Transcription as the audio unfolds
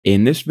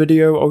In this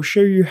video, I'll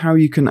show you how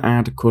you can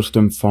add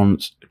custom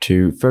fonts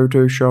to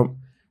Photoshop.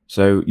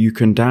 So you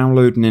can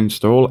download and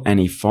install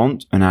any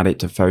font and add it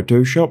to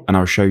Photoshop, and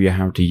I'll show you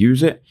how to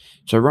use it.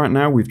 So right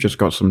now we've just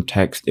got some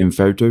text in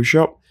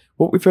Photoshop.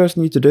 What we first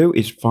need to do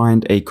is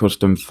find a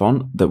custom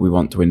font that we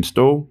want to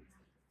install.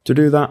 To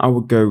do that, I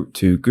will go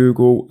to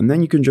Google and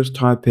then you can just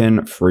type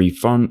in free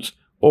fonts,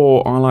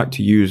 or I like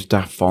to use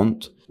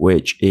DaFont,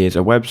 which is a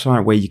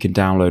website where you can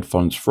download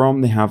fonts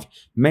from. They have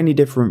many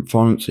different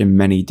fonts in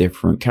many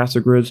different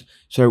categories.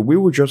 So we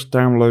will just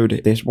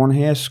download this one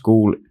here,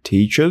 School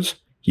Teachers.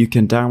 You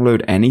can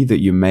download any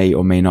that you may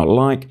or may not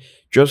like.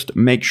 Just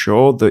make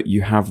sure that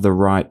you have the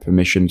right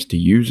permissions to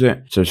use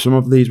it. So some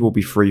of these will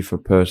be free for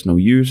personal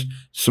use,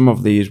 some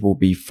of these will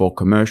be for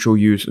commercial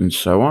use, and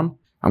so on.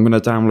 I'm going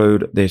to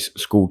download this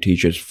School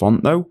Teachers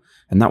font though,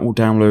 and that will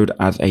download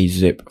as a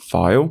zip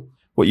file.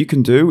 What you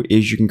can do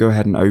is you can go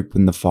ahead and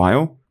open the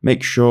file.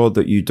 Make sure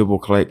that you double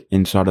click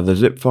inside of the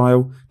zip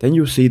file. Then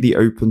you'll see the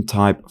open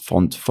type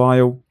font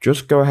file.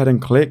 Just go ahead and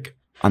click,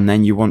 and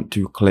then you want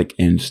to click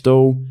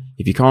install.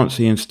 If you can't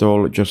see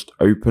install, just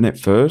open it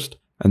first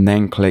and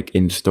then click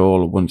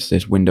install once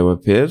this window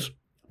appears.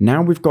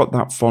 Now we've got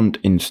that font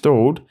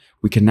installed,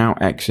 we can now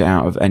exit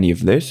out of any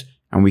of this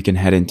and we can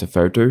head into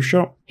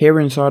Photoshop. Here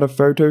inside of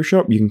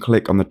Photoshop, you can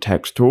click on the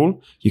text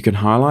tool. You can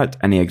highlight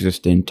any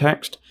existing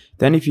text.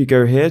 Then if you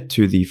go here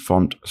to the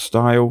font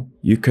style,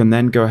 you can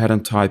then go ahead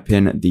and type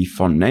in the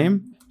font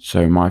name.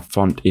 So my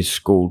font is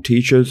School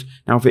Teachers.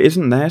 Now if it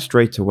isn't there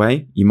straight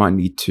away, you might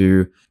need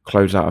to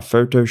close out of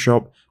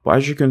Photoshop. But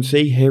as you can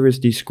see, here is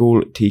the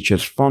School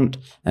Teachers font,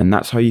 and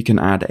that's how you can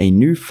add a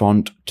new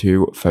font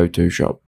to Photoshop.